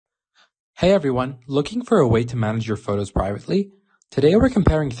Hey everyone, looking for a way to manage your photos privately? Today we're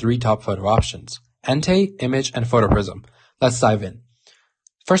comparing 3 top photo options, Ente, Immich, and Photoprism. Let's dive in.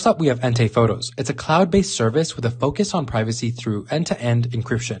 First up, we have Ente Photos. It's a cloud-based service with a focus on privacy through end-to-end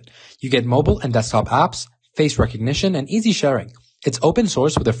encryption. You get mobile and desktop apps, face recognition, and easy sharing. It's open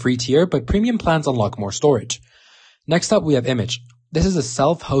source with a free tier, but premium plans unlock more storage. Next up, we have Immich. This is a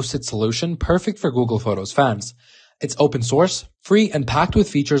self-hosted solution perfect for Google Photos fans. It's open source, free, and packed with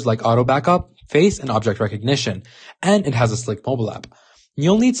features like auto backup, face and object recognition, and it has a slick mobile app.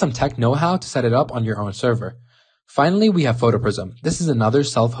 You'll need some tech know-how to set it up on your own server. Finally, we have Photoprism. This is another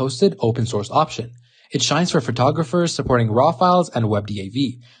self-hosted open source option. It shines for photographers supporting RAW files and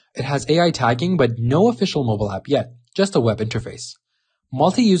WebDAV. It has AI tagging, but no official mobile app yet, just a web interface.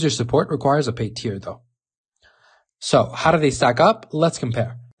 Multi-user support requires a paid tier though. So, how do they stack up? Let's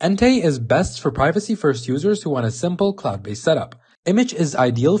compare. Ente is best for privacy-first users who want a simple cloud-based setup. Immich is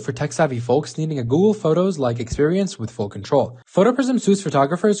ideal for tech-savvy folks needing a Google Photos-like experience with full control. Photoprism suits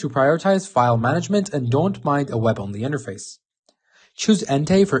photographers who prioritize file management and don't mind a web-only interface. Choose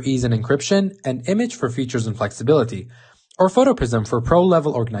Ente for ease and encryption, and Immich for features and flexibility, or Photoprism for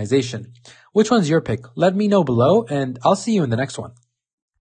pro-level organization. Which one's your pick? Let me know below, and I'll see you in the next one.